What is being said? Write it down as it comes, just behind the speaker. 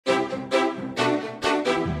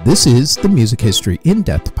This is the Music History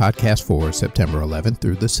In-Depth podcast for September 11th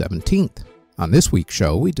through the 17th. On this week's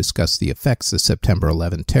show, we discuss the effects the September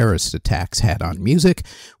 11 terrorist attacks had on music,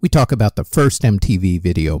 we talk about the first MTV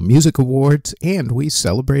Video Music Awards, and we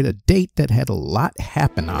celebrate a date that had a lot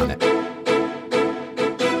happen on it.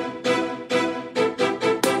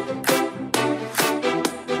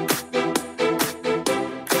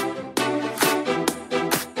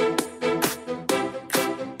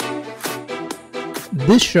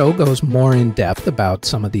 This show goes more in depth about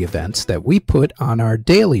some of the events that we put on our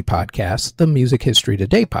daily podcast, the Music History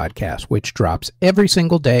Today podcast, which drops every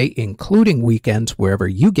single day, including weekends, wherever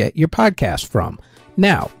you get your podcast from.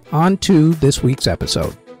 Now, on to this week's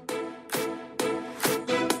episode.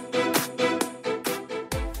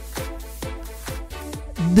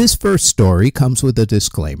 This first story comes with a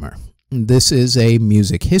disclaimer. This is a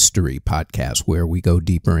music history podcast where we go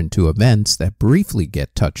deeper into events that briefly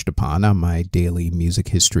get touched upon on my daily Music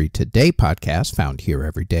History Today podcast, found here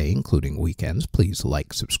every day, including weekends. Please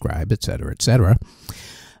like, subscribe, etc., etc.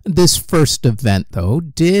 This first event, though,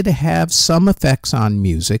 did have some effects on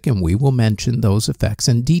music, and we will mention those effects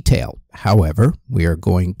in detail. However, we are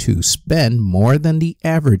going to spend more than the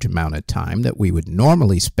average amount of time that we would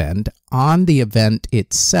normally spend on the event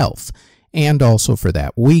itself, and also for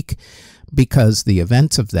that week, because the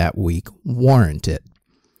events of that week warrant it.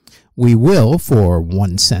 We will, for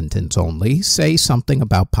one sentence only, say something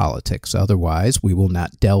about politics. Otherwise, we will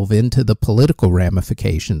not delve into the political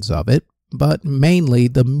ramifications of it, but mainly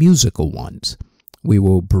the musical ones. We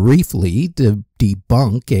will briefly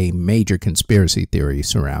debunk a major conspiracy theory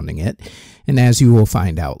surrounding it, and as you will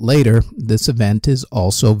find out later, this event is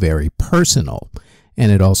also very personal,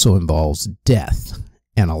 and it also involves death,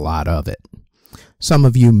 and a lot of it. Some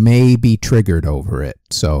of you may be triggered over it,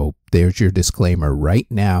 so there's your disclaimer right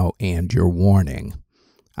now and your warning.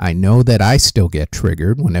 I know that I still get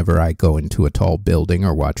triggered whenever I go into a tall building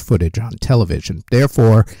or watch footage on television.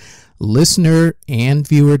 Therefore, listener and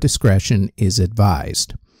viewer discretion is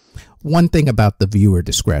advised. One thing about the viewer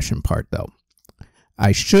discretion part, though.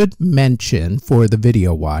 I should mention for the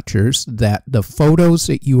video watchers that the photos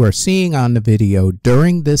that you are seeing on the video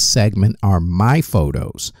during this segment are my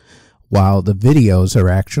photos, while the videos are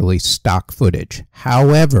actually stock footage.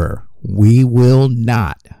 However, we will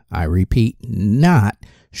not, I repeat, not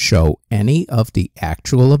show any of the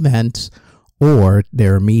actual events or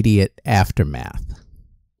their immediate aftermath.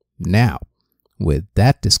 Now, with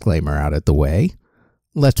that disclaimer out of the way,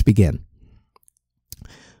 let's begin.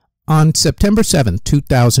 On September 7,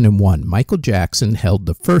 2001, Michael Jackson held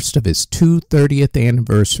the first of his two 30th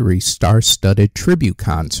anniversary star-studded tribute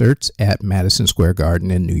concerts at Madison Square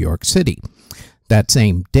Garden in New York City. That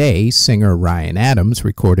same day, singer Ryan Adams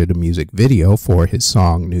recorded a music video for his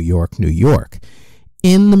song New York, New York.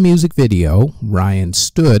 In the music video, Ryan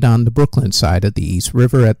stood on the Brooklyn side of the East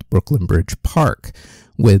River at the Brooklyn Bridge Park,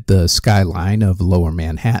 with the skyline of Lower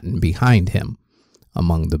Manhattan behind him.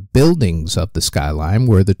 Among the buildings of the skyline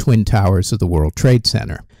were the Twin Towers of the World Trade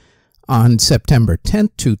Center. On September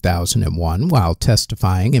 10, 2001, while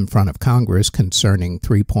testifying in front of Congress concerning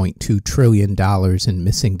 $3.2 trillion in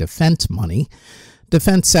missing defense money,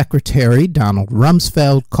 Defense Secretary Donald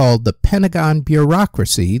Rumsfeld called the Pentagon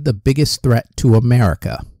bureaucracy the biggest threat to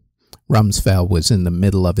America. Rumsfeld was in the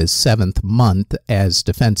middle of his 7th month as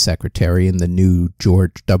Defense Secretary in the new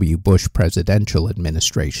George W. Bush presidential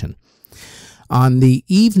administration. On the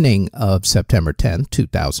evening of September 10,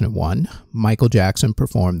 2001, Michael Jackson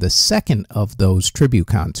performed the second of those tribute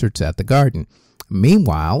concerts at the Garden.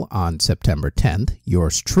 Meanwhile, on September 10th,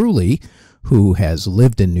 yours truly, who has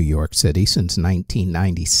lived in New York City since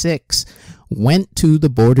 1996, went to the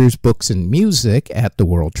Borders Books and Music at the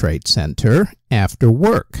World Trade Center after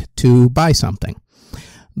work to buy something.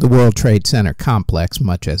 The World Trade Center complex,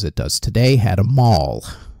 much as it does today, had a mall.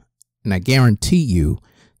 And I guarantee you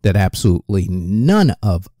that absolutely none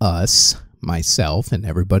of us, myself and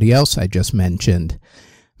everybody else I just mentioned,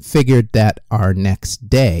 figured that our next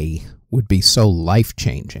day would be so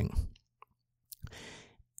life-changing.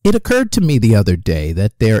 It occurred to me the other day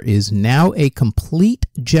that there is now a complete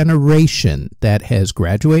generation that has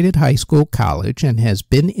graduated high school, college, and has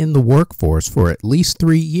been in the workforce for at least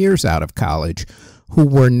 3 years out of college who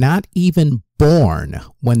were not even born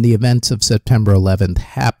when the events of September 11th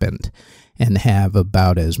happened, and have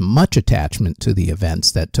about as much attachment to the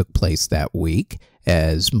events that took place that week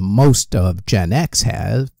as most of Gen X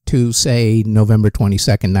have to, say, November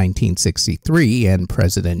 22nd, 1963, and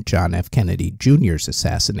President John F. Kennedy Jr.'s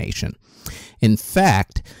assassination. In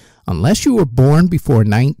fact, unless you were born before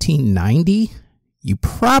 1990, you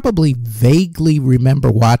probably vaguely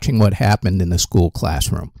remember watching what happened in the school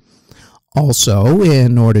classroom. Also,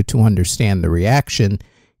 in order to understand the reaction,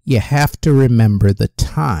 you have to remember the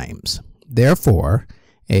times. Therefore,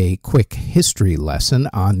 a quick history lesson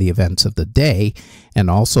on the events of the day and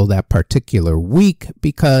also that particular week,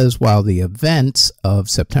 because while the events of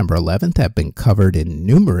September 11th have been covered in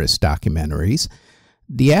numerous documentaries,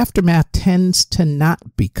 the aftermath tends to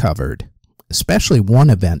not be covered, especially one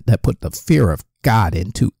event that put the fear of God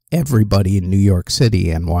into everybody in New York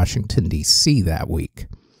City and Washington, D.C. that week.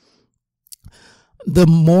 The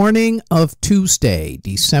morning of Tuesday,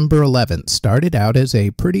 December 11th, started out as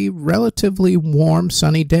a pretty relatively warm,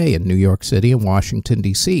 sunny day in New York City and Washington,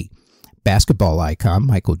 D.C. Basketball icon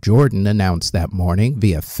Michael Jordan announced that morning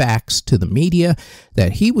via fax to the media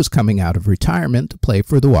that he was coming out of retirement to play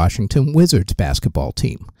for the Washington Wizards basketball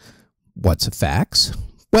team. What's a fax?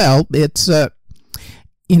 Well, it's,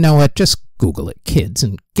 you know what, just Google it, kids,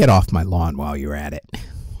 and get off my lawn while you're at it.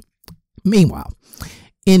 Meanwhile,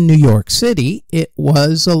 in New York City, it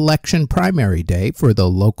was election primary day for the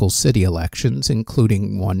local city elections,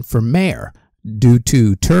 including one for mayor. Due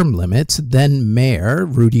to term limits, then Mayor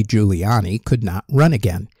Rudy Giuliani could not run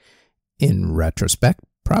again. In retrospect,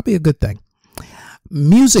 probably a good thing.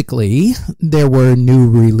 Musically, there were new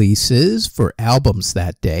releases for albums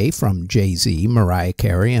that day from Jay-Z, Mariah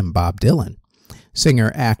Carey, and Bob Dylan.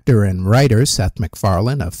 Singer, actor, and writer Seth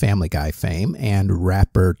MacFarlane of Family Guy fame and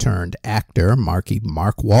rapper-turned-actor Mark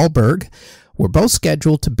Wahlberg were both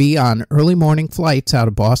scheduled to be on early morning flights out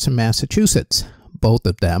of Boston, Massachusetts, both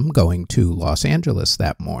of them going to Los Angeles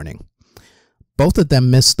that morning. Both of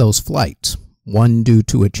them missed those flights, one due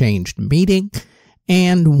to a changed meeting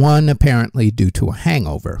and one apparently due to a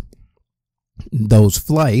hangover. Those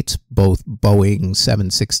flights, both Boeing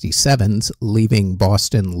 767s leaving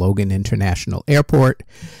Boston Logan International Airport,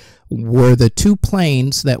 were the two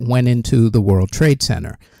planes that went into the World Trade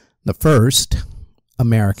Center. The first,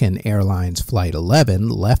 American Airlines Flight 11,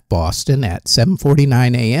 left Boston at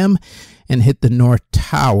 7:49 a.m. and hit the North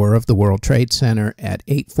Tower of the World Trade Center at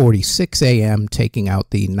 8:46 a.m., taking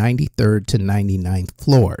out the 93rd to 99th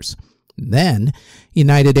floors. Then,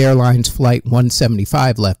 United Airlines Flight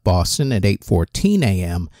 175 left Boston at 8:14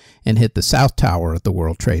 a.m. and hit the South Tower of the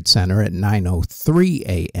World Trade Center at 9:03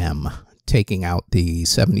 a.m., taking out the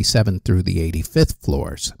 77th through the 85th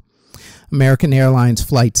floors. American Airlines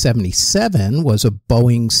Flight 77 was a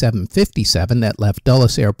Boeing 757 that left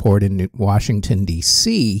Dulles Airport in Washington,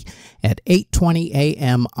 D.C. at 8:20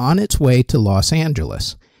 a.m. on its way to Los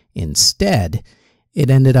Angeles. Instead, it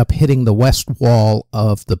ended up hitting the west wall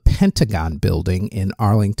of the Pentagon building in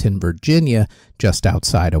Arlington, Virginia, just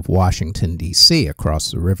outside of Washington, D.C., across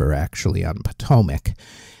the river, actually, on Potomac,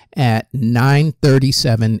 at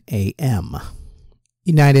 9:37 a.m.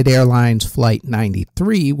 United Airlines Flight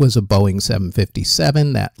 93 was a Boeing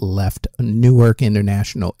 757 that left Newark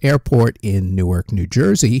International Airport in Newark, New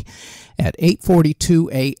Jersey, at 8:42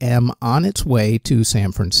 a.m. on its way to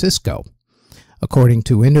San Francisco. According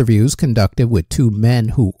to interviews conducted with two men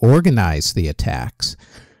who organized the attacks,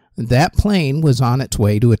 that plane was on its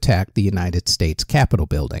way to attack the United States Capitol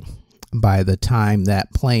building. By the time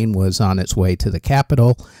that plane was on its way to the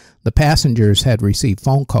Capitol, the passengers had received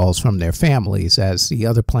phone calls from their families as the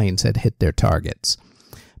other planes had hit their targets.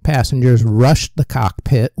 Passengers rushed the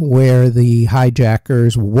cockpit where the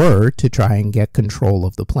hijackers were to try and get control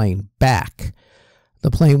of the plane back. The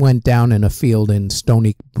plane went down in a field in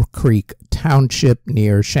Stony Creek Township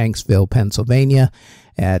near Shanksville, Pennsylvania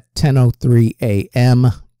at 10:03 a.m.,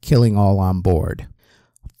 killing all on board.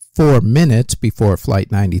 4 minutes before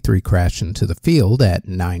Flight 93 crashed into the field at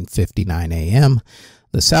 9:59 a.m.,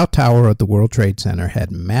 the South Tower of the World Trade Center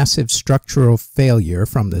had massive structural failure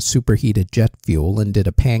from the superheated jet fuel and did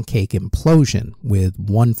a pancake implosion, with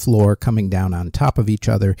one floor coming down on top of each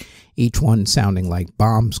other, each one sounding like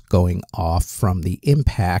bombs going off from the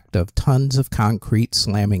impact of tons of concrete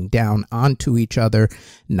slamming down onto each other,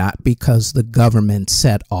 not because the government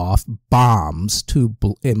set off bombs to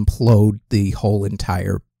implode the whole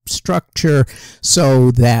entire structure so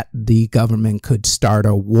that the government could start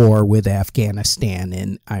a war with Afghanistan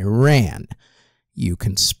and Iran. You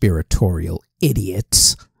conspiratorial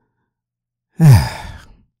idiots.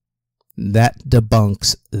 That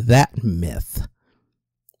debunks that myth.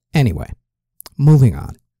 Anyway, moving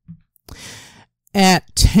on.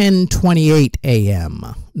 At 10:28 a.m.,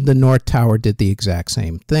 the North Tower did the exact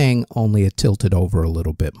same thing, only it tilted over a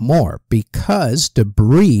little bit more, because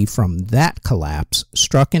debris from that collapse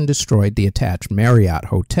struck and destroyed the attached Marriott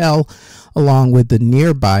Hotel, along with the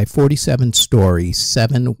nearby 47-story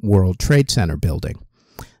 7 World Trade Center building.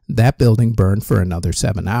 That building burned for another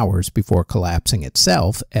 7 hours before collapsing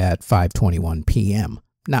itself at 5:21 p.m.,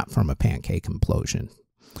 not from a pancake implosion.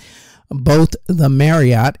 Both the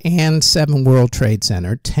Marriott and 7 World Trade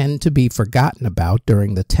Center tend to be forgotten about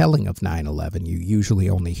during the telling of 9/11. You usually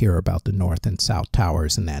only hear about the North and South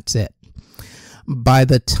Towers, and that's it. By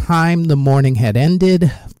the time the morning had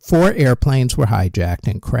ended, 4 airplanes were hijacked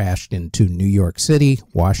and crashed into New York City,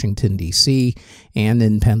 Washington, D.C., and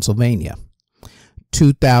in Pennsylvania.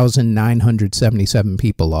 2,977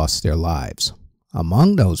 people lost their lives.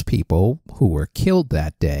 Among those people who were killed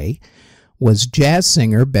that day was jazz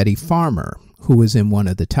singer Betty Farmer, who was in one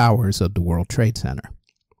of the towers of the World Trade Center.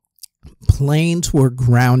 Planes were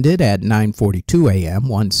grounded at 9:42 a.m.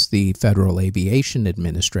 once the Federal Aviation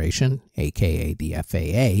Administration, aka the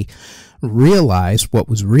FAA, realized what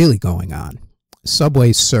was really going on.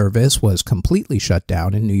 Subway service was completely shut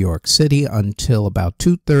down in New York City until about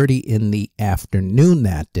 2:30 in the afternoon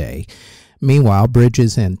that day. Meanwhile,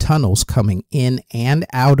 bridges and tunnels coming in and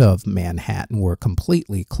out of Manhattan were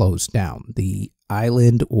completely closed down. The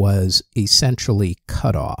island was essentially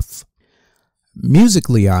cut off.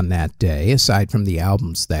 Musically on that day, aside from the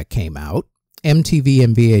albums that came out, MTV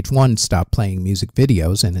and VH1 stopped playing music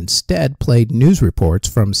videos and instead played news reports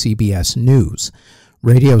from CBS News.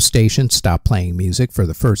 Radio stations stopped playing music for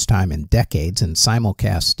the first time in decades and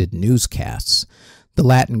simulcasted newscasts. The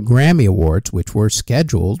Latin Grammy Awards, which were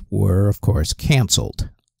scheduled, were, of course, canceled.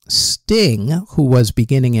 Sting, who was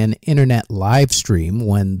beginning an internet live stream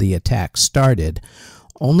when the attack started,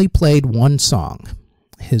 only played one song,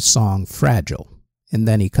 his song Fragile, and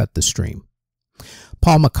then he cut the stream.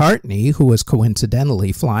 Paul McCartney, who was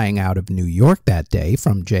coincidentally flying out of New York that day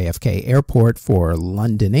from JFK Airport for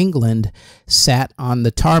London, England, sat on the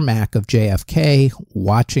tarmac of JFK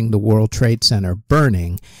watching the World Trade Center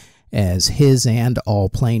burning as his and all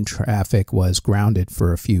plane traffic was grounded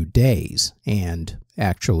for a few days. And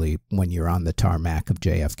actually, when you're on the tarmac of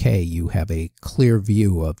JFK, you have a clear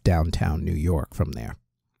view of downtown New York from there,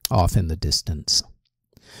 off in the distance.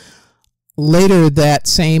 Later that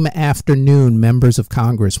same afternoon, members of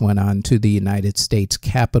Congress went on to the United States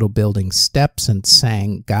Capitol building steps and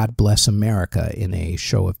sang "God Bless America" in a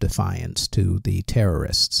show of defiance to the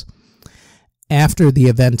terrorists. After the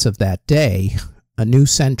events of that day, a new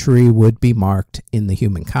century would be marked in the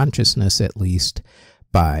human consciousness, at least,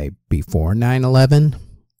 by before 9/11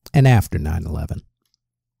 and after 9/11.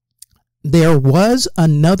 There was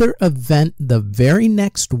another event the very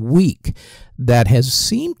next week that has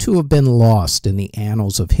seemed to have been lost in the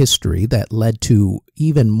annals of history that led to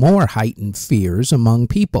even more heightened fears among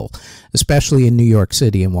people, especially in New York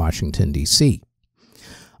City and Washington, D.C.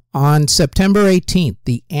 On September 18th,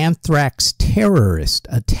 the Anthrax terrorist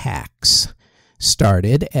attacks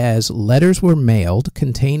started as letters were mailed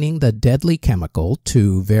containing the deadly chemical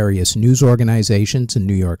to various news organizations in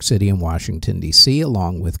New York City and Washington, D.C.,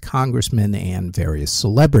 along with congressmen and various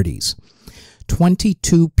celebrities.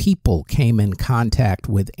 22 people came in contact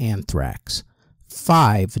with anthrax.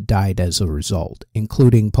 5 died as a result,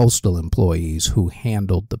 including postal employees who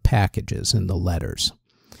handled the packages and the letters.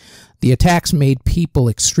 The attacks made people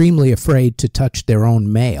extremely afraid to touch their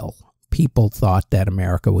own mail. People thought that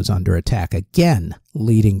America was under attack again,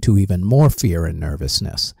 leading to even more fear and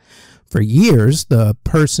nervousness. For years, the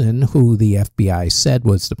person who the FBI said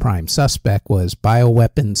was the prime suspect was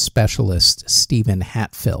bioweapons specialist Stephen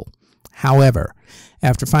Hatfill. However,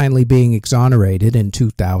 after finally being exonerated in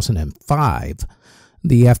 2005,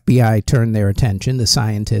 the FBI turned their attention to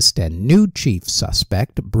scientist and new chief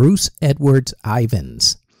suspect Bruce Edwards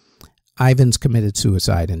Ivins. Ivins committed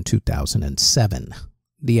suicide in 2007.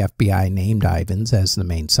 The FBI named Ivins as the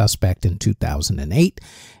main suspect in 2008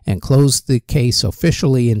 and closed the case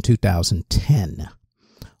officially in 2010.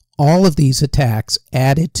 All of these attacks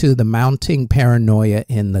added to the mounting paranoia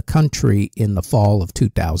in the country in the fall of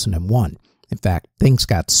 2001. In fact, things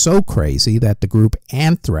got so crazy that the group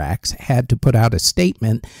Anthrax had to put out a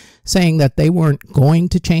statement saying that they weren't going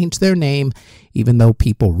to change their name, even though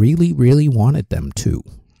people really, really wanted them to.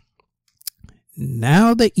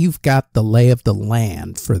 Now that you've got the lay of the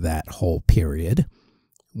land for that whole period,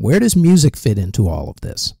 where does music fit into all of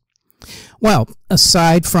this? Well,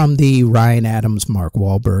 aside from the Ryan Adams, Mark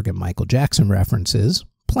Wahlberg, and Michael Jackson references,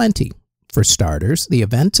 plenty. For starters, the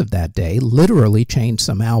events of that day literally changed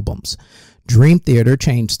some albums. Dream Theater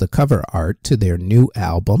changed the cover art to their new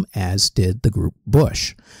album, as did the group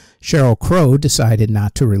Bush. Sheryl Crow decided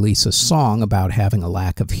not to release a song about having a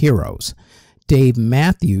lack of heroes. Dave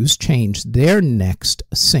Matthews changed their next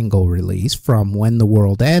single release from When the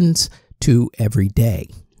World Ends to Every Day,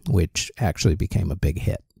 which actually became a big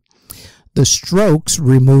hit. The Strokes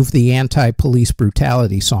removed the anti-police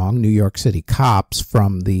brutality song New York City Cops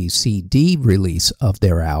from the CD release of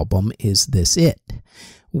their album Is This It?,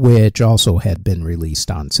 which also had been released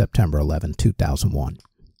on September 11, 2001.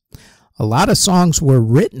 A lot of songs were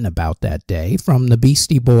written about that day, from the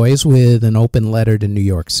Beastie Boys with An Open Letter to New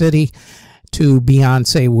York City, to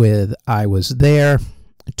Beyonce with I Was There,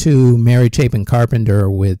 to Mary Chapin Carpenter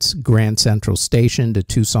with Grand Central Station, to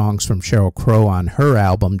 2 songs from Sheryl Crow on her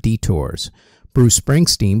album Detours. Bruce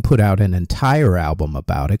Springsteen put out an entire album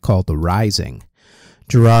about it called The Rising.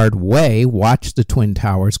 Gerard Way watched the Twin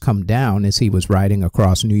Towers come down as he was riding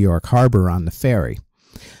across New York Harbor on the ferry.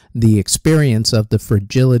 The experience of the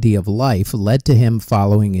fragility of life led to him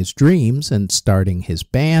following his dreams and starting his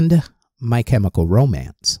band, My Chemical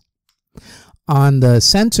Romance. On the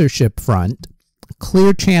censorship front,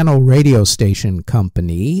 Clear Channel radio station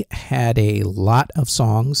company had a lot of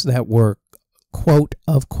songs that were, quote,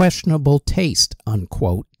 of questionable taste,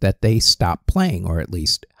 unquote, that they stopped playing, or at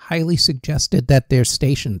least highly suggested that their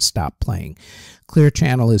station stop playing. Clear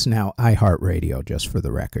Channel is now iHeartRadio, just for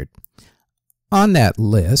the record. On that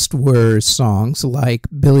list were songs like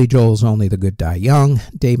Billy Joel's Only the Good Die Young,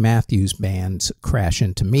 Dave Matthews Band's Crash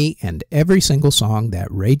Into Me, and every single song that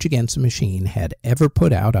Rage Against the Machine had ever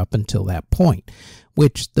put out up until that point,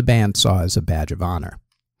 which the band saw as a badge of honor.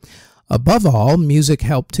 Above all, music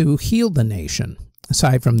helped to heal the nation.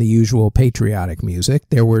 Aside from the usual patriotic music,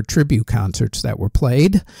 there were tribute concerts that were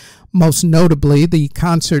played, most notably the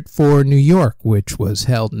Concert for New York, which was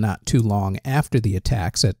held not too long after the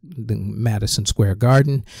attacks at the Madison Square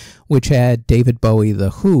Garden, which had David Bowie,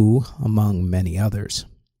 The Who, among many others.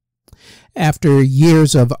 After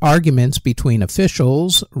years of arguments between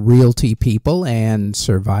officials, realty people, and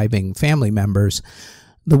surviving family members,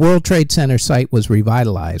 the World Trade Center site was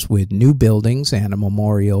revitalized with new buildings and a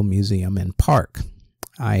memorial museum and park.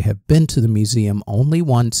 I have been to the museum only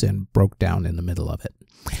once and broke down in the middle of it.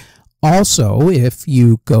 Also, if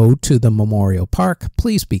you go to the memorial park,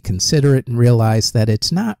 please be considerate and realize that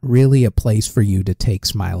it's not really a place for you to take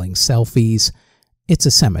smiling selfies. It's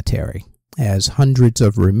a cemetery, as hundreds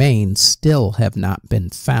of remains still have not been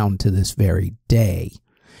found to this very day.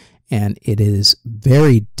 And it is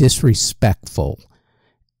very disrespectful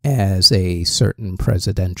as a certain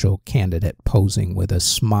presidential candidate posing with a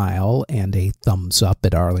smile and a thumbs up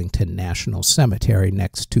at Arlington National Cemetery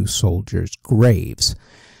next to soldiers' graves.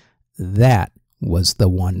 That was the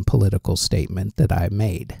one political statement that I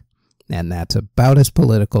made, and that's about as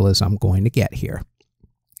political as I'm going to get here.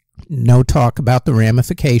 No talk about the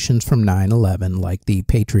ramifications from 9/11, like the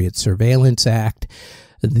Patriot Surveillance Act,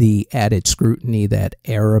 the added scrutiny that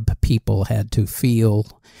Arab people had to feel,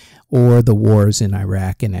 or the wars in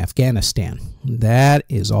Iraq and Afghanistan. That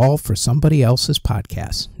is all for somebody else's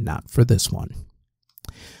podcast, not for this one.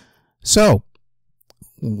 So,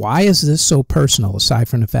 why is this so personal, aside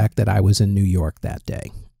from the fact that I was in New York that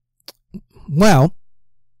day? Well,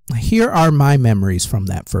 here are my memories from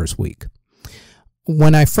that first week.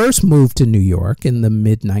 When I first moved to New York in the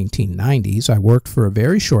mid-1990s, I worked for a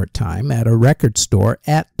very short time at a record store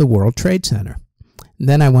at the World Trade Center.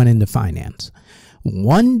 Then I went into finance.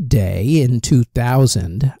 One day in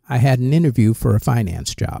 2000, I had an interview for a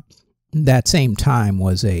finance job. That same time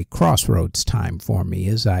was a crossroads time for me,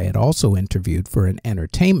 as I had also interviewed for an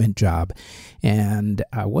entertainment job, and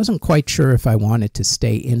I wasn't quite sure if I wanted to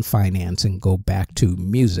stay in finance and go back to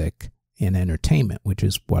music and entertainment, which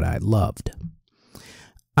is what I loved.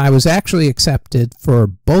 I was actually accepted for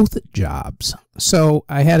both jobs, so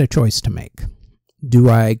I had a choice to make. Do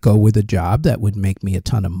I go with a job that would make me a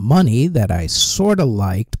ton of money that I sort of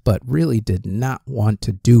liked but really did not want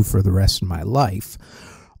to do for the rest of my life?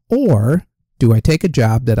 Or do I take a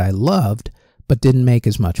job that I loved but didn't make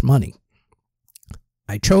as much money?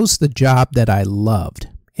 I chose the job that I loved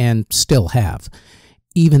and still have,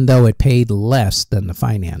 even though it paid less than the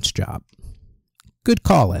finance job. Good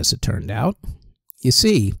call, as it turned out. You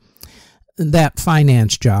see, that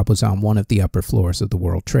finance job was on one of the upper floors of the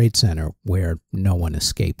World Trade Center where no one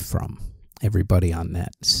escaped from. Everybody on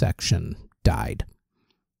that section died.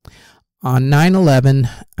 On 9/11,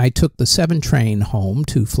 I took the 7 train home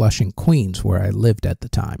to Flushing, Queens, where I lived at the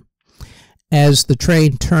time. As the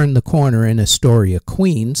train turned the corner in Astoria,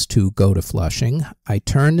 Queens, to go to Flushing, I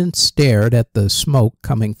turned and stared at the smoke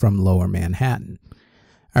coming from Lower Manhattan.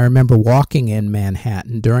 I remember walking in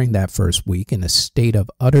Manhattan during that first week in a state of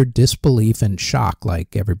utter disbelief and shock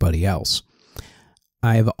like everybody else.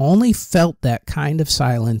 I've only felt that kind of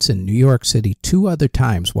silence in New York City 2 other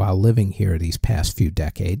times while living here these past few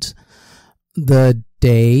decades. The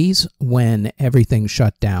days when everything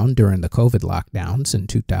shut down during the COVID lockdowns in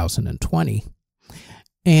 2020,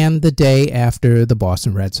 and the day after the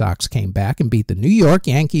Boston Red Sox came back and beat the New York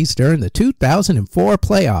Yankees during the 2004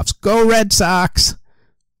 playoffs. Go Red Sox!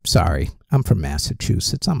 Sorry, I'm from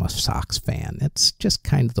Massachusetts. I'm a Sox fan. It's just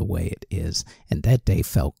kind of the way it is. And that day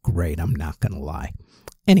felt great, I'm not going to lie.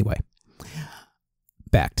 Anyway,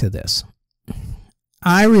 back to this.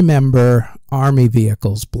 I remember Army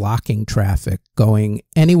vehicles blocking traffic going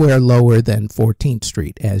anywhere lower than 14th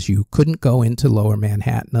Street, as you couldn't go into Lower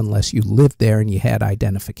Manhattan unless you lived there and you had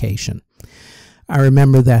identification. I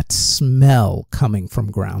remember that smell coming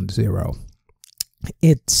from Ground Zero.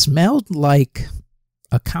 It smelled like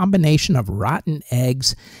a combination of rotten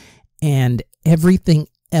eggs and everything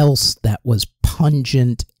else that was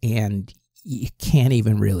pungent, and you can't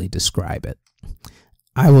even really describe it.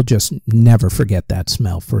 I will just never forget that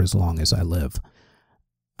smell for as long as I live.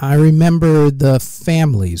 I remember the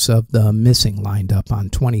families of the missing lined up on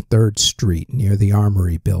 23rd Street near the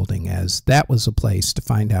Armory building, as that was a place to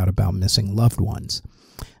find out about missing loved ones.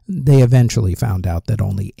 They eventually found out that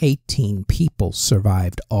only 18 people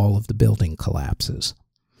survived all of the building collapses.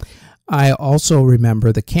 I also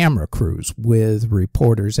remember the camera crews with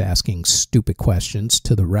reporters asking stupid questions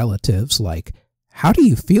to the relatives like, "How do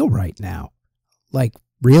you feel right now?" Like,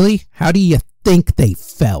 really? How do you think they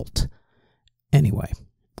felt? Anyway,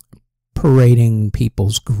 parading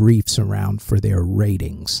people's griefs around for their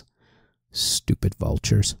ratings. Stupid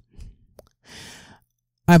vultures.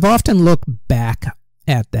 I've often looked back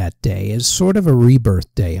at that day as sort of a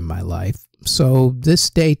rebirth day in my life, so this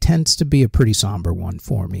day tends to be a pretty somber one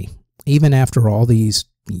for me, even after all these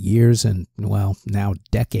years and, well, now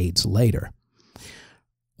decades later.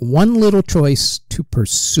 One little choice to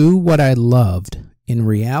pursue what I loved, in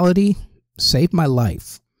reality, saved my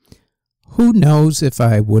life. Who knows if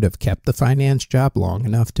I would have kept the finance job long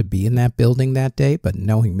enough to be in that building that day, but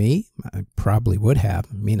knowing me, I probably would have.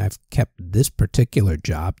 I mean, I've kept this particular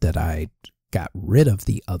job that I got rid of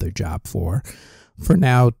the other job for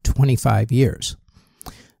now 25 years.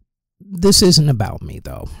 This isn't about me,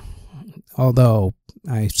 though, although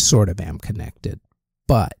I sort of am connected.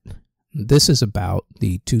 But this is about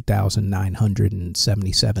the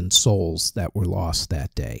 2,977 souls that were lost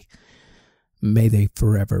that day. May they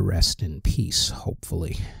forever rest in peace,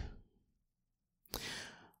 hopefully.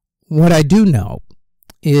 What I do know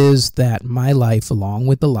is that my life, along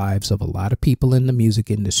with the lives of a lot of people in the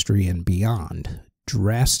music industry and beyond,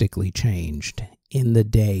 drastically changed in the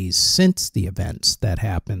days since the events that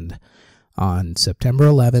happened on September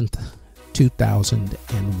 11th,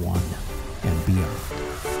 2001 and beyond.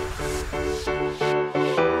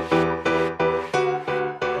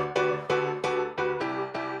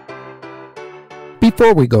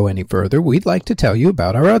 Before we go any further, we'd like to tell you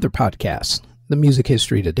about our other podcasts. The Music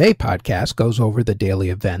History Today podcast goes over the daily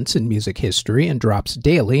events in music history and drops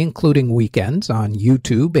daily, including weekends, on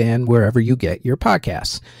YouTube and wherever you get your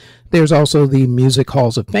podcasts. There's also the Music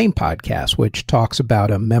Halls of Fame podcast, which talks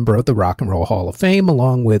about a member of the Rock and Roll Hall of Fame,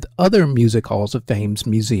 along with other Music Halls of Fame's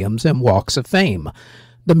museums and walks of fame.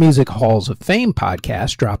 The Music Halls of Fame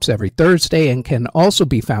podcast drops every Thursday and can also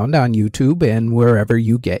be found on YouTube and wherever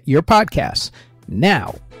you get your podcasts.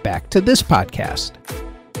 Now, back to this podcast.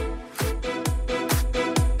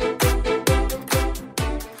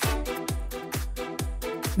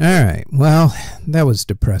 All right, well, that was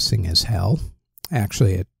depressing as hell.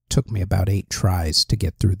 Actually, it took me about 8 tries to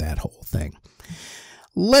get through that whole thing.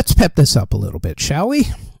 Let's pep this up a little bit, shall we?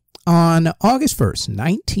 On August 1st,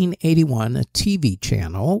 1981, a TV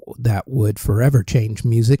channel that would forever change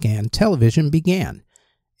music and television began.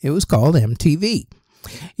 It was called MTV.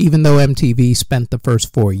 Even though MTV spent the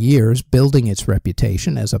first 4 years building its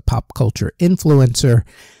reputation as a pop culture influencer,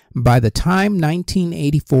 by the time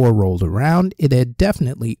 1984 rolled around, it had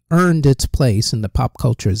definitely earned its place in the pop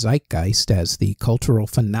culture zeitgeist as the cultural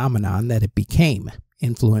phenomenon that it became,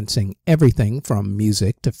 influencing everything from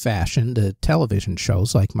music to fashion to television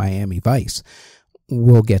shows like Miami Vice.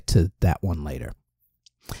 We'll get to that one later.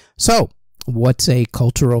 So, what's a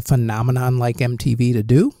cultural phenomenon like MTV to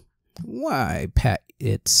do? Why, pat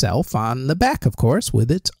itself on the back, of course,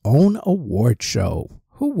 with its own award show.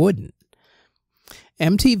 Who wouldn't?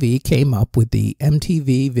 MTV came up with the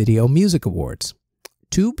MTV Video Music Awards.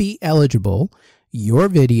 To be eligible, your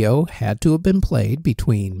video had to have been played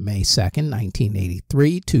between May 2nd,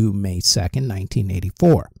 1983 to May 2nd,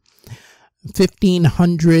 1984.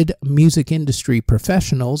 1,500 music industry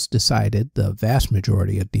professionals decided the vast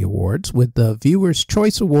majority of the awards, with the Viewers'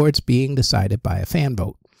 Choice Awards being decided by a fan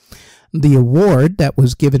vote. The award that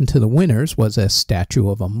was given to the winners was a statue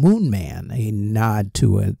of a moon man, a nod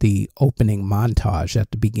to the opening montage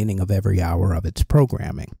at the beginning of every hour of its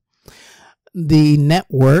programming. The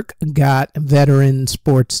network got veteran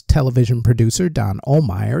sports television producer Don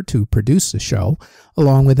Ohlmeyer to produce the show,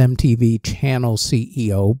 along with MTV channel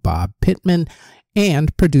CEO Bob Pittman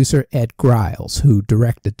and producer Ed Griles, who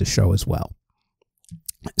directed the show as well.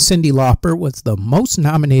 Cyndi Lauper was the most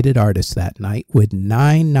nominated artist that night with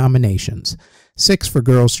 9 nominations, 6 for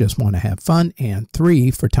Girls Just Want to Have Fun and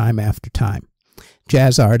 3 for Time After Time.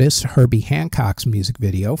 Jazz artist Herbie Hancock's music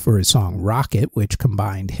video for his song Rocket, which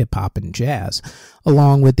combined hip-hop and jazz,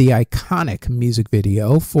 along with the iconic music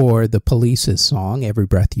video for The Police's song Every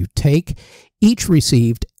Breath You Take, each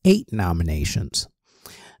received 8 nominations.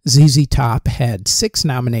 ZZ Top had 6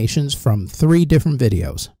 nominations from 3 different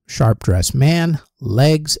videos: Sharp Dressed Man,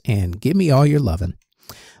 Legs, and Gimme All Your Lovin'.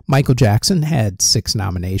 Michael Jackson had 6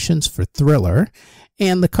 nominations for Thriller,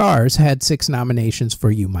 and The Cars had 6 nominations for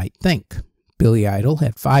You Might Think. Billy Idol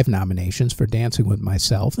had 5 nominations for Dancing with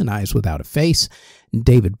Myself and Eyes Without a Face.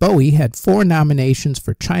 David Bowie had 4 nominations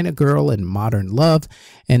for China Girl and Modern Love,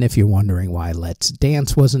 and if you're wondering why Let's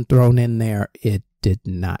Dance wasn't thrown in there, it did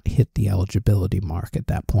not hit the eligibility mark at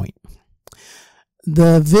that point.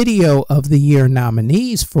 The Video of the Year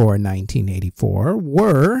nominees for 1984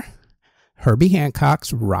 were Herbie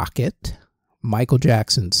Hancock's Rocket, Michael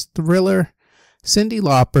Jackson's Thriller, Cyndi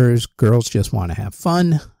Lauper's Girls Just Want to Have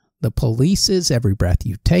Fun, The Police's Every Breath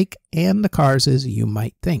You Take, and The Cars' You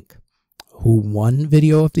Might Think. Who won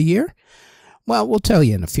Video of the Year? Well, we'll tell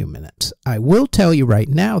you in a few minutes. I will tell you right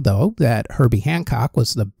now, though, that Herbie Hancock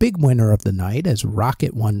was the big winner of the night as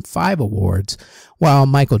Rocket won 5 awards, while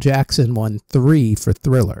Michael Jackson won 3 for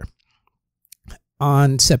Thriller.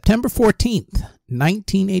 On September 14th,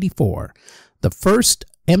 1984, the first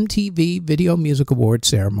MTV Video Music Award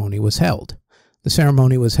ceremony was held. The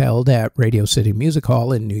ceremony was held at Radio City Music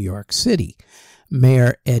Hall in New York City.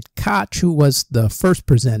 Mayor Ed Koch, who was the first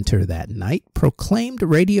presenter that night, proclaimed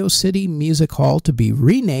Radio City Music Hall to be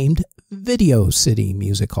renamed Video City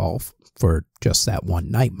Music Hall for just that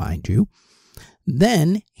one night, mind you.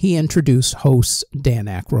 Then he introduced hosts Dan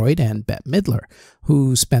Aykroyd and Bette Midler,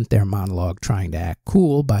 who spent their monologue trying to act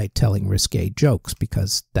cool by telling risque jokes,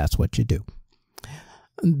 because that's what you do.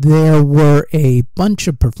 There were a bunch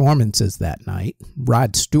of performances that night.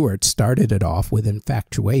 Rod Stewart started it off with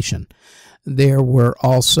Infatuation. There were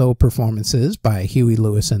also performances by Huey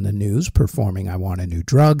Lewis and the News performing I Want a New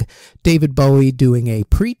Drug, David Bowie doing a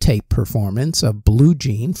pre-tape performance of Blue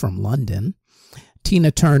Jean from London,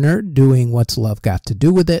 Tina Turner doing What's Love Got to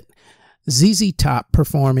Do with It, ZZ Top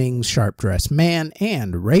performing Sharp Dressed Man,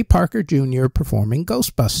 and Ray Parker Jr. performing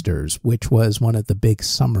Ghostbusters, which was one of the big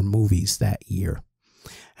summer movies that year.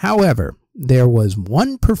 However, there was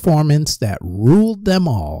one performance that ruled them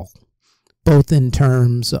all, both in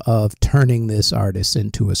terms of turning this artist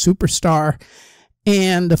into a superstar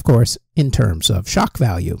and, of course, in terms of shock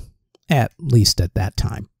value, at least at that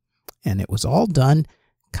time. And it was all done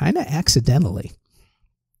kind of accidentally.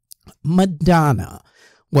 Madonna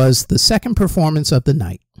was the second performance of the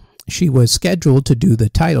night. She was scheduled to do the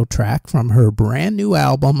title track from her brand new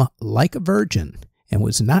album, Like a Virgin, and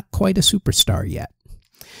was not quite a superstar yet.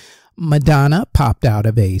 Madonna popped out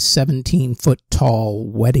of a 17-foot-tall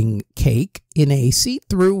wedding cake in a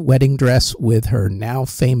see-through wedding dress with her now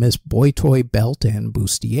famous boy toy belt and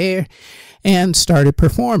bustier and started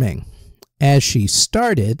performing. As she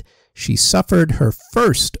started, she suffered her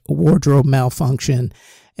first wardrobe malfunction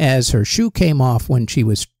as her shoe came off when she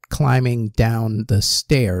was climbing down the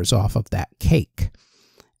stairs off of that cake.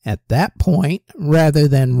 At that point, rather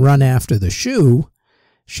than run after the shoe,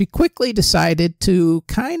 she quickly decided to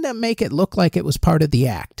kind of make it look like it was part of the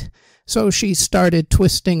act. So she started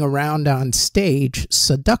twisting around on stage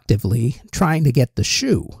seductively, trying to get the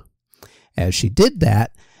shoe. As she did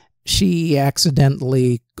that, she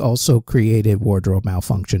accidentally also created wardrobe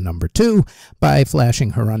malfunction number 2 by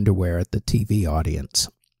flashing her underwear at the TV audience.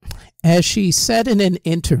 As she said in an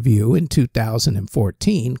interview in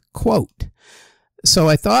 2014, quote, "So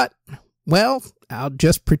I thought, well, I'll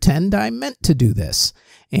just pretend I meant to do this.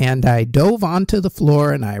 And I dove onto the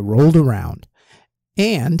floor and I rolled around.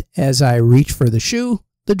 And as I reached for the shoe,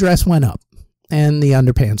 the dress went up and the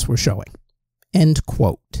underpants were showing." End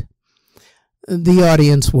quote. The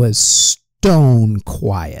audience was stone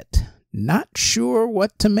quiet, not sure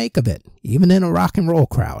what to make of it, even in a rock and roll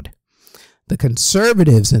crowd. The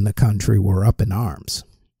conservatives in the country were up in arms.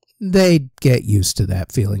 They'd get used to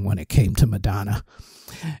that feeling when it came to Madonna.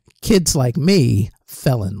 Kids like me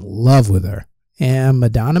fell in love with her, and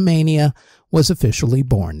Madonna Mania was officially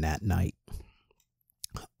born that night.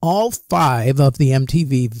 All 5 of the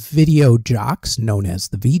MTV video jocks, known as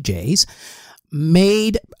the VJs,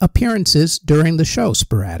 made appearances during the show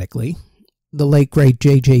sporadically. The late great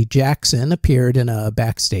J.J. Jackson appeared in a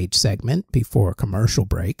backstage segment before a commercial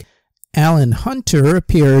break. Alan Hunter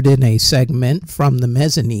appeared in a segment from the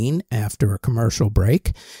mezzanine after a commercial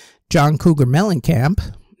break. John Cougar Mellencamp,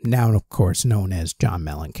 now of course known as John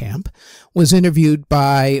Mellencamp, was interviewed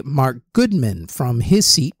by Mark Goodman from his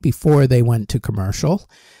seat before they went to commercial.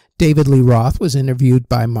 David Lee Roth was interviewed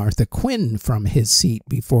by Martha Quinn from his seat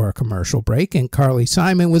before a commercial break, and Carly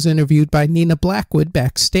Simon was interviewed by Nina Blackwood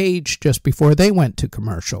backstage just before they went to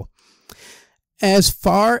commercial. As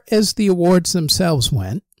far as the awards themselves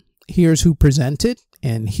went, here's who presented,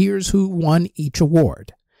 and here's who won each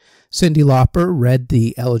award. Cyndi Lauper read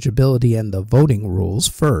the eligibility and the voting rules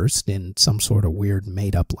first in some sort of weird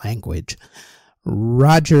made-up language.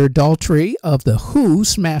 Roger Daltrey of The Who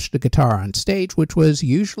smashed the guitar on stage, which was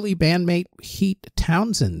usually bandmate Pete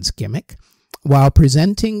Townshend's gimmick, while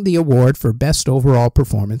presenting the award for Best Overall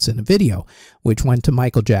Performance in a Video, which went to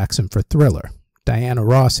Michael Jackson for Thriller. Diana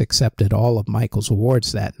Ross accepted all of Michael's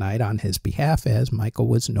awards that night on his behalf, as Michael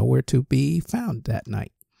was nowhere to be found that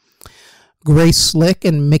night. Grace Slick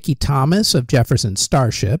and Mickey Thomas of Jefferson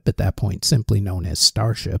Starship, at that point simply known as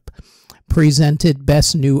Starship, presented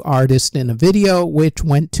Best New Artist in a Video, which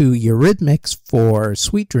went to Eurythmics for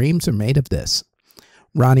Sweet Dreams Are Made of This.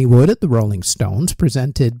 Ronnie Wood of the Rolling Stones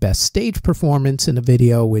presented Best Stage Performance in a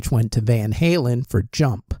Video, which went to Van Halen for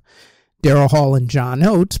Jump. Daryl Hall and John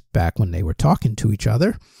Oates, back when they were talking to each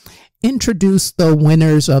other, introduced the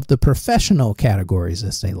winners of the professional categories,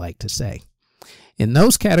 as they like to say. In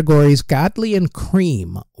those categories, Godley and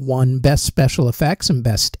Cream won Best Special Effects and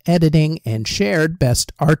Best Editing, and shared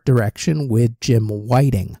Best Art Direction with Jim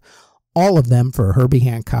Whiting, all of them for Herbie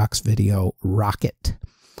Hancock's video Rocket.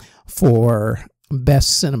 For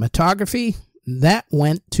Best Cinematography, that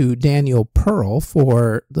went to Daniel Pearl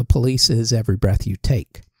for The Police's Every Breath You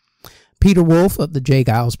Take. Peter Wolf of the J.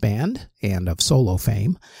 Giles Band, and of solo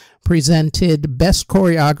fame, presented Best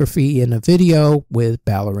Choreography in a Video with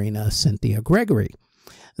ballerina Cynthia Gregory.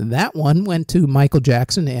 That one went to Michael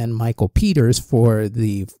Jackson and Michael Peters for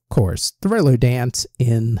the, of course, Thriller dance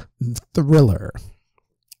in Thriller.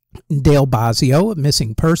 Dale Bozzio of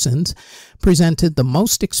Missing Persons presented the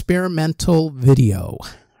Most Experimental Video.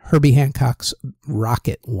 Herbie Hancock's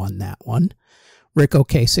Rocket won that one. Rick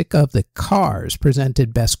Ocasek of The Cars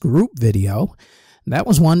presented Best Group Video. That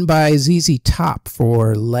was won by ZZ Top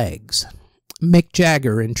for Legs. Mick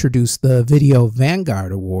Jagger introduced the Video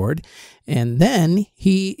Vanguard Award, and then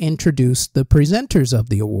he introduced the presenters of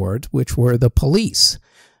the awards, which were The Police,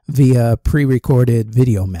 via pre-recorded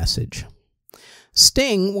video message.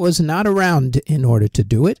 Sting was not around in order to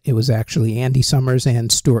do it. It was actually Andy Summers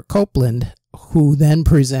and Stuart Copeland who then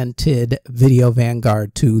presented Video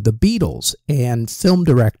Vanguard to the Beatles and film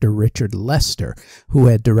director Richard Lester, who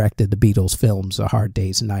had directed the Beatles films A Hard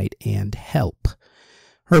Day's Night and Help.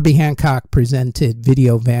 Herbie Hancock presented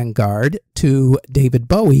Video Vanguard to David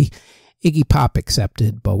Bowie. Iggy Pop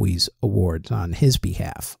accepted Bowie's awards on his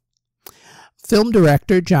behalf. Film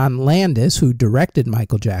director John Landis, who directed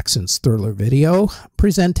Michael Jackson's Thriller video,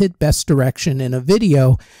 presented Best Direction in a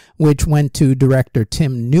Video, which went to director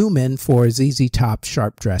Tim Newman for ZZ Top's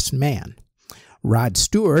Sharp Dressed Man. Rod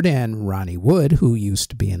Stewart and Ronnie Wood, who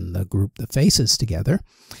used to be in the group The Faces together,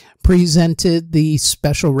 presented the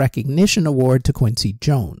Special Recognition Award to Quincy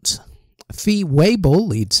Jones. Fee Waybill,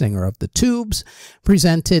 lead singer of The Tubes,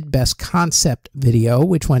 presented Best Concept Video,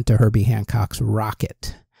 which went to Herbie Hancock's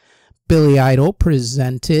Rocket. Billy Idol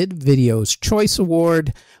presented Video's Choice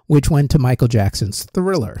Award, which went to Michael Jackson's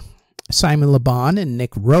Thriller. Simon Le Bon and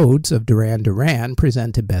Nick Rhodes of Duran Duran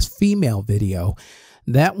presented Best Female Video.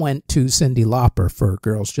 That went to Cyndi Lauper for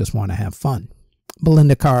Girls Just Want to Have Fun.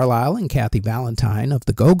 Belinda Carlisle and Kathy Valentine of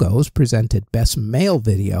the Go-Go's presented Best Male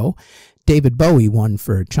Video. David Bowie won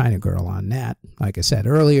for China Girl on that. Like I said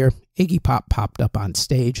earlier, Iggy Pop popped up on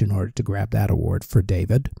stage in order to grab that award for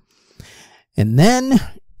David. And then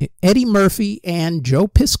Eddie Murphy and Joe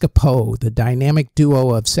Piscopo, the dynamic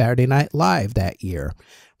duo of Saturday Night Live that year,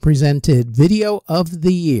 presented Video of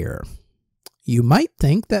the Year. You might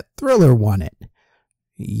think that Thriller won it.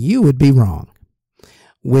 You would be wrong.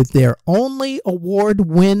 With their only award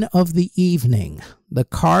win of the evening, the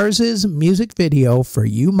Cars' music video for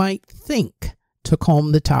You Might Think took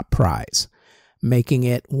home the top prize, making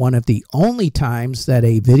it one of the only times that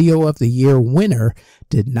a Video of the Year winner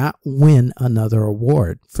did not win another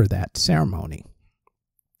award for that ceremony.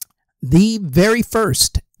 The very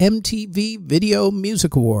first MTV Video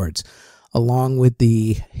Music Awards, along with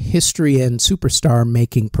the history and superstar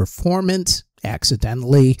making performance,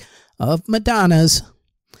 accidentally, of Madonna's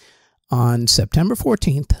on September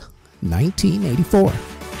 14th, 1984.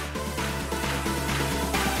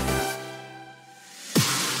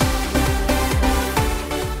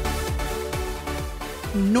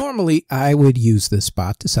 Normally, I would use this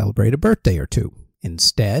spot to celebrate a birthday or two.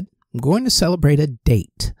 Instead, I'm going to celebrate a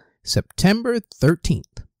date. September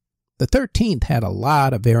 13th. The 13th had a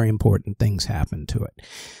lot of very important things happen to it.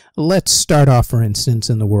 Let's start off, for instance,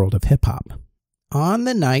 in the world of hip-hop. On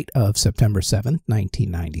the night of September 7th,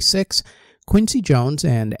 1996, Quincy Jones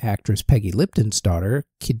and actress Peggy Lipton's daughter,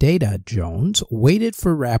 Kidada Jones, waited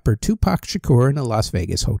for rapper Tupac Shakur in a Las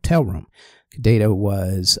Vegas hotel room. Kidada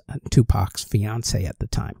was Tupac's fiancée at the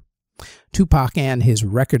time. Tupac and his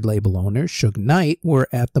record label owner, Suge Knight, were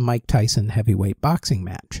at the Mike Tyson heavyweight boxing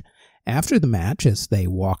match. After the match, as they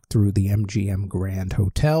walked through the MGM Grand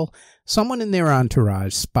Hotel, someone in their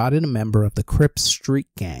entourage spotted a member of the Crips Street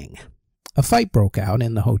Gang. A fight broke out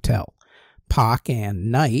in the hotel. Pac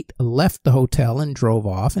and Knight left the hotel and drove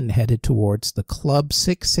off and headed towards the Club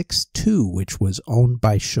 662, which was owned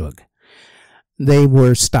by Suge. They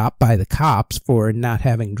were stopped by the cops for not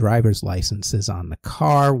having driver's licenses on the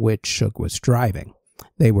car which Suge was driving.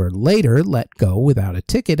 They were later let go without a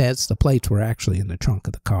ticket as the plates were actually in the trunk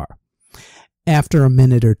of the car. After a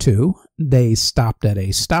minute or two, they stopped at a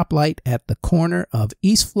stoplight at the corner of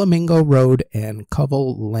East Flamingo Road and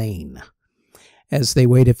Covell Lane. As they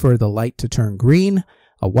waited for the light to turn green,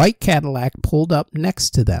 a white Cadillac pulled up next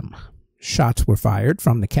to them. Shots were fired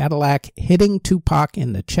from the Cadillac, hitting Tupac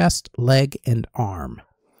in the chest, leg, and arm.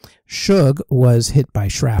 Suge was hit by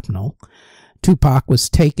shrapnel. Tupac was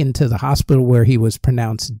taken to the hospital where he was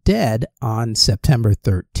pronounced dead on September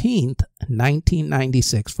 13th,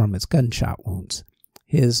 1996 from his gunshot wounds.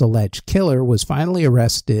 His alleged killer was finally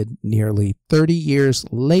arrested nearly 30 years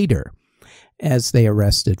later as they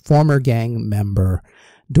arrested former gang member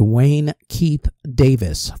Dwayne Keith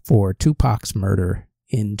Davis for Tupac's murder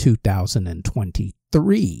in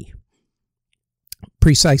 2023.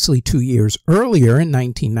 Precisely 2 years earlier, in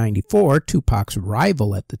 1994, Tupac's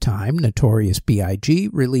rival at the time, Notorious B.I.G.,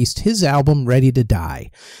 released his album Ready to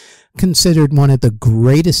Die, considered one of the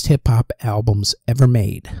greatest hip-hop albums ever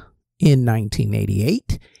made. In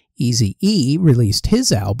 1988, Eazy-E released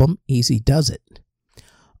his album Easy Does It.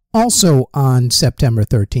 Also on September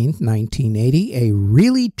 13th, 1980, a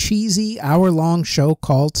really cheesy hour-long show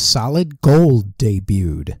called Solid Gold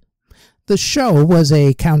debuted. The show was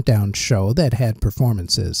a countdown show that had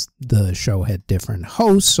performances. The show had different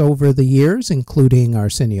hosts over the years, including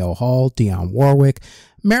Arsenio Hall, Dionne Warwick,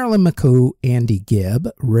 Marilyn McCoo, Andy Gibb,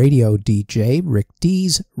 radio DJ Rick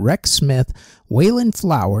Dees, Rex Smith, Waylon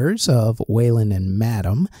Flowers of Waylon and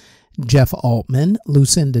Madam, Jeff Altman,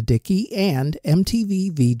 Lucinda Dickey, and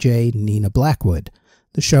MTV VJ Nina Blackwood.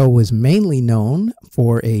 The show was mainly known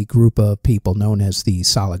for a group of people known as the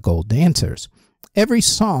Solid Gold Dancers. Every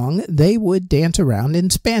song, they would dance around in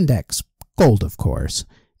spandex. Gold, of course.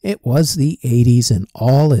 It was the 80s in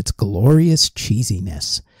all its glorious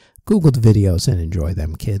cheesiness. Google the videos and enjoy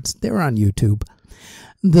them, kids. They're on YouTube.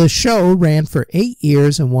 The show ran for 8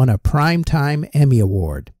 years and won a Primetime Emmy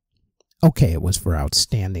Award. Okay, it was for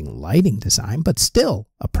outstanding lighting design, but still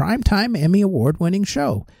a Primetime Emmy Award-winning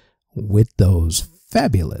show with those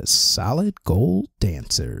fabulous Solid Gold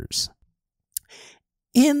dancers.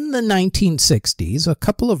 In the 1960s, a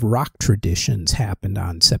couple of rock traditions happened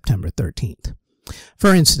on September 13th.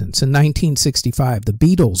 For instance, in 1965, the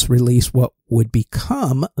Beatles released what would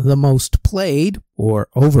become the most played, or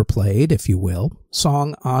overplayed, if you will,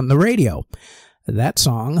 song on the radio. That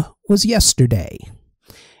song was Yesterday.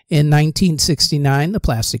 In 1969, the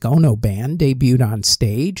Plastic Ono Band debuted on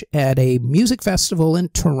stage at a music festival in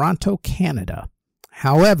Toronto, Canada.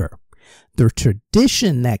 However, the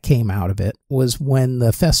tradition that came out of it was when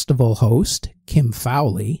the festival host, Kim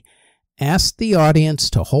Fowley, asked the audience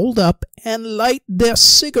to hold up and light their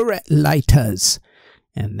cigarette lighters.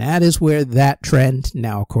 And that is where that trend,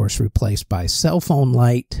 now of course replaced by cell phone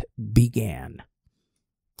light, began.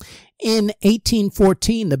 In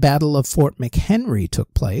 1814, the Battle of Fort McHenry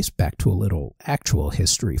took place. Back to a little actual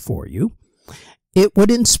history for you. It would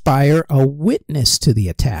inspire a witness to the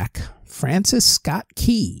attack, Francis Scott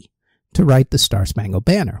Key, to write the Star-Spangled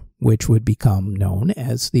Banner, which would become known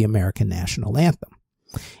as the American National Anthem.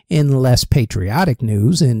 In less patriotic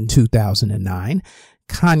news, in 2009,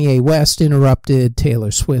 Kanye West interrupted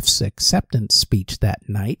Taylor Swift's acceptance speech that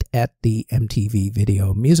night at the MTV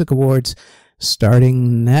Video Music Awards,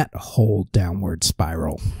 starting that whole downward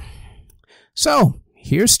spiral. So,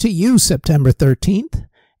 here's to you, September 13th,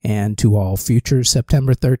 and to all future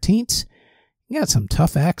September 13ths. You got some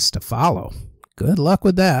tough acts to follow. Good luck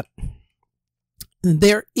with that.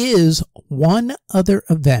 There is one other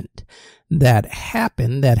event that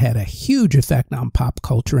happened that had a huge effect on pop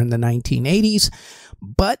culture in the 1980s,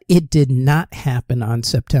 but it did not happen on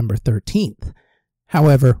September 13th.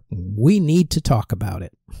 However, we need to talk about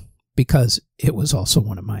it because it was also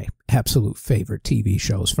one of my absolute favorite TV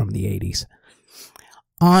shows from the 80s.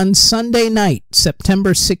 On Sunday night,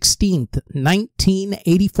 September 16th,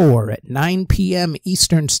 1984, at 9 p.m.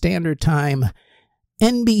 Eastern Standard Time,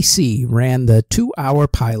 NBC ran the 2-hour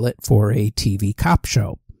pilot for a TV cop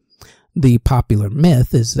show. The popular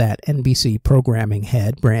myth is that NBC programming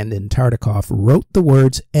head Brandon Tartikoff wrote the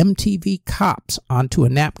words MTV Cops onto a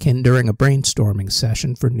napkin during a brainstorming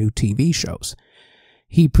session for new TV shows.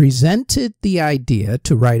 He presented the idea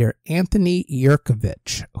to writer Anthony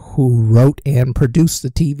Yerkovich, who wrote and produced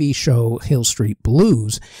the TV show Hill Street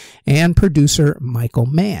Blues, and producer Michael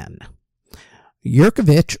Mann.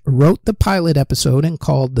 Yerkovich wrote the pilot episode and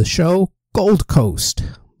called the show Gold Coast,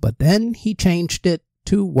 but then he changed it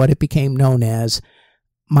to what it became known as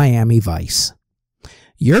Miami Vice.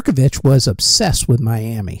 Yerkovich was obsessed with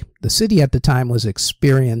Miami. The city at the time was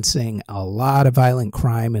experiencing a lot of violent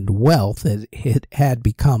crime and wealth as it had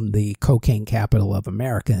become the cocaine capital of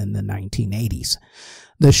America in the 1980s.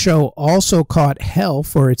 The show also caught hell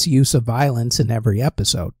for its use of violence in every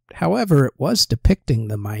episode. However, it was depicting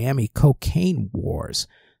the Miami cocaine wars.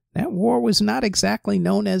 That war was not exactly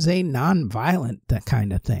known as a non-violent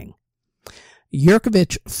kind of thing.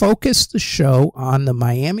 Yerkovich focused the show on the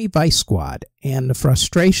Miami Vice Squad and the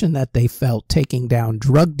frustration that they felt taking down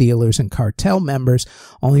drug dealers and cartel members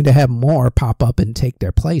only to have more pop up and take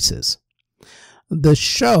their places. The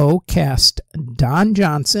show cast Don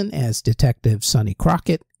Johnson as Detective Sonny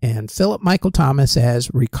Crockett and Philip Michael Thomas as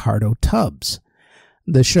Ricardo Tubbs.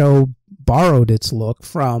 The show borrowed its look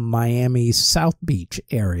from Miami's South Beach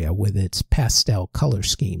area with its pastel color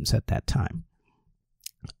schemes at that time.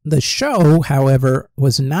 The show, however,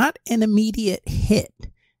 was not an immediate hit.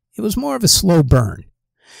 It was more of a slow burn.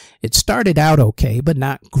 It started out okay, but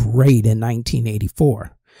not great in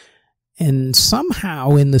 1984. And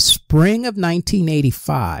somehow in the spring of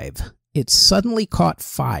 1985, it suddenly caught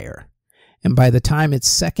fire. And by the time its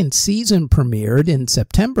second season premiered in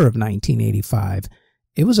September of 1985,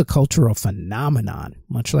 it was a cultural phenomenon,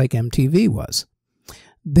 much like MTV was.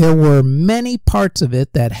 There were many parts of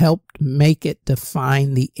it that helped make it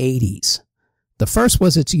define the 80s. The first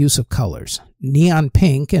was its use of colors. Neon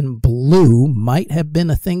pink and blue might have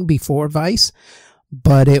been a thing before Vice,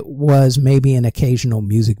 but it was maybe an occasional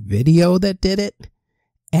music video that did it.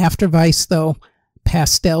 After Vice, though,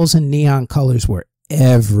 pastels and neon colors were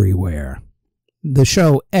everywhere. The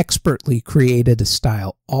show expertly created a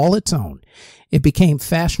style all its own. It became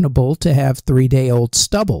fashionable to have 3-day-old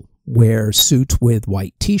stubble, wear suits with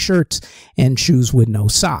white t-shirts, and shoes with no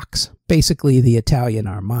socks, basically the Italian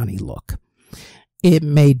Armani look. It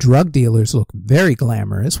made drug dealers look very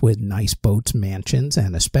glamorous with nice boats, mansions,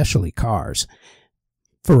 and especially cars.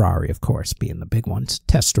 Ferrari, of course, being the big ones,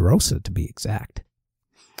 Testarossa to be exact.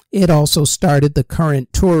 It also started the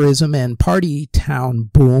current tourism and party town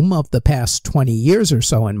boom of the past 20 years or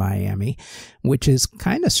so in Miami, which is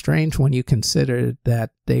kind of strange when you consider that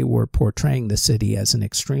they were portraying the city as an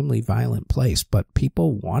extremely violent place, but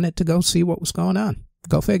people wanted to go see what was going on.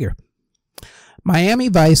 Go figure. Miami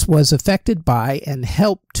Vice was affected by and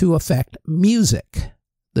helped to affect music.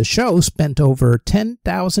 The show spent over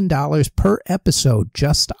 $10,000 per episode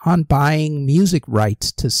just on buying music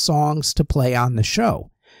rights to songs to play on the show.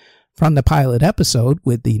 From the pilot episode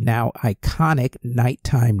with the now iconic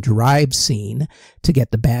nighttime drive scene to get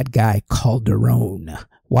the bad guy Calderone,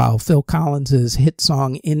 while Phil Collins' hit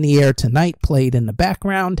song In the Air Tonight played in the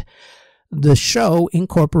background, the show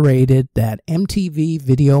incorporated that MTV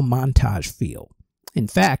video montage feel. In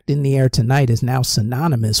fact, In the Air Tonight is now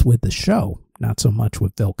synonymous with the show, not so much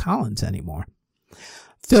with Phil Collins anymore.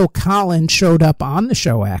 Phil Collins showed up on the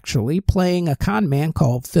show, actually, playing a con man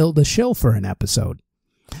called Phil the Shill for an episode.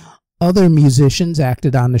 Other musicians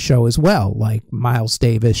acted on the show as well, like Miles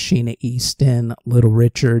Davis, Sheena Easton, Little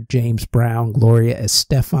Richard, James Brown, Gloria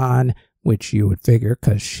Estefan, which you would figure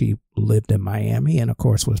because she lived in Miami and, of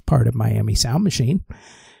course, was part of Miami Sound Machine,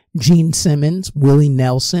 Gene Simmons, Willie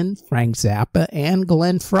Nelson, Frank Zappa, and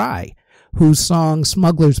Glenn Frey, whose song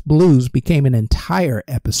Smuggler's Blues became an entire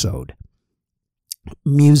episode.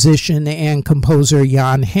 Musician and composer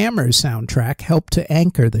Jan Hammer's soundtrack helped to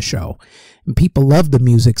anchor the show, and people loved the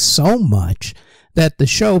music so much that the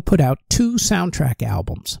show put out 2 soundtrack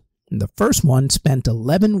albums. The first one spent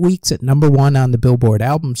 11 weeks at #1 on the Billboard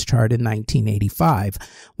Albums chart in 1985,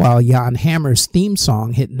 while Jan Hammer's theme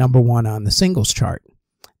song hit #1 on the singles chart.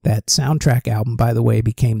 That soundtrack album, by the way,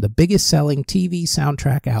 became the biggest selling TV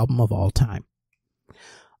soundtrack album of all time.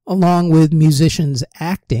 Along with musicians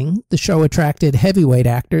acting, the show attracted heavyweight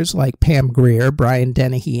actors like Pam Grier, Brian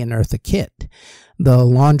Dennehy, and Eartha Kitt. The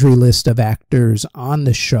laundry list of actors on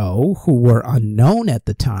the show who were unknown at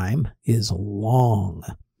the time is long.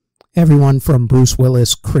 Everyone from Bruce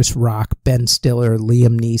Willis, Chris Rock, Ben Stiller,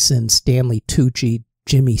 Liam Neeson, Stanley Tucci,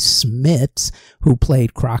 Jimmy Smits, who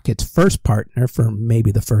played Crockett's first partner for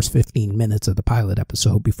maybe the first 15 minutes of the pilot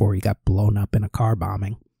episode before he got blown up in a car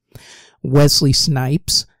bombing. Wesley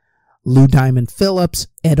Snipes, Lou Diamond Phillips,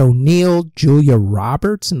 Ed O'Neill, Julia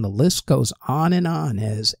Roberts, and the list goes on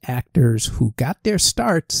as actors who got their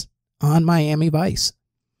starts on Miami Vice.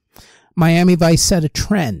 Miami Vice set a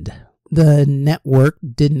trend. The network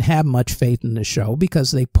didn't have much faith in the show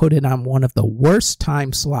because they put it on one of the worst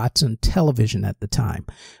time slots in television at the time,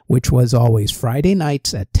 which was always Friday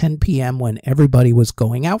nights at 10 p.m. when everybody was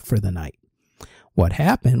going out for the night. What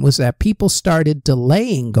happened was that people started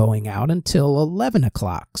delaying going out until 11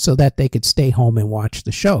 o'clock so that they could stay home and watch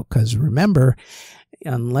the show. Because remember,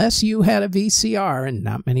 unless you had a VCR, and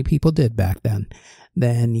not many people did back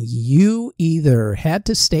then you either had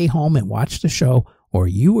to stay home and watch the show or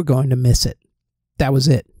you were going to miss it. That was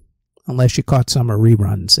it, unless you caught summer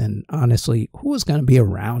reruns. And honestly, who was going to be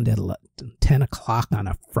around at 10 o'clock on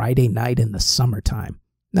a Friday night in the summertime?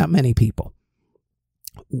 Not many people.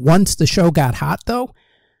 Once the show got hot, though,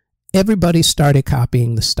 everybody started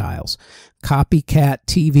copying the styles. Copycat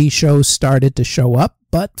TV shows started to show up,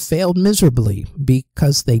 but failed miserably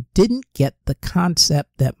because they didn't get the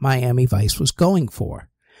concept that Miami Vice was going for.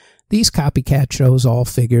 These copycat shows all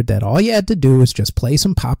figured that all you had to do was just play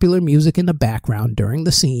some popular music in the background during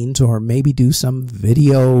the scenes, or maybe do some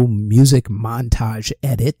video music montage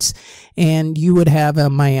edits, and you would have a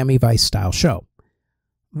Miami Vice style show.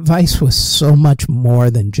 Vice was so much more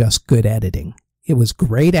than just good editing. It was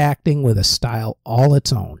great acting with a style all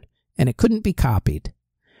its own, and it couldn't be copied.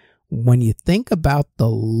 When you think about the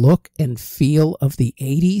look and feel of the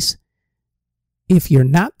 80s, if you're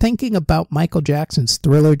not thinking about Michael Jackson's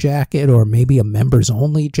Thriller jacket or maybe a members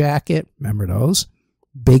only jacket, remember those?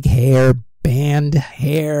 Big hair, band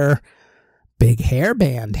hair, big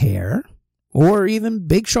hairband hair, or even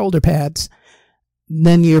big shoulder pads,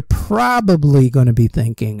 then you're probably going to be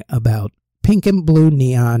thinking about pink and blue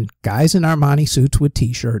neon, guys in Armani suits with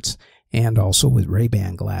t-shirts, and also with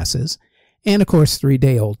Ray-Ban glasses, and of course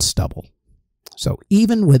 3-day-old stubble. So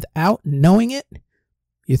even without knowing it,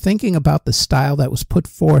 you're thinking about the style that was put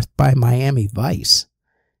forth by Miami Vice.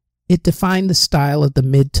 It defined the style of the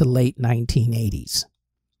mid to late 1980s.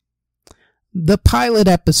 The pilot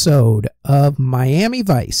episode of Miami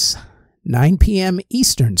Vice, 9 p.m.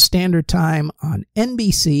 Eastern Standard Time on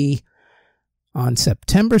NBC on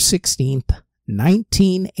September 16th,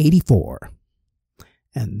 1984.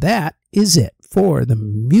 And that is it for the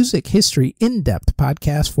Music History In-Depth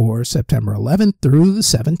podcast for September 11th through the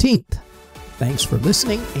 17th. Thanks for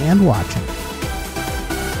listening and watching.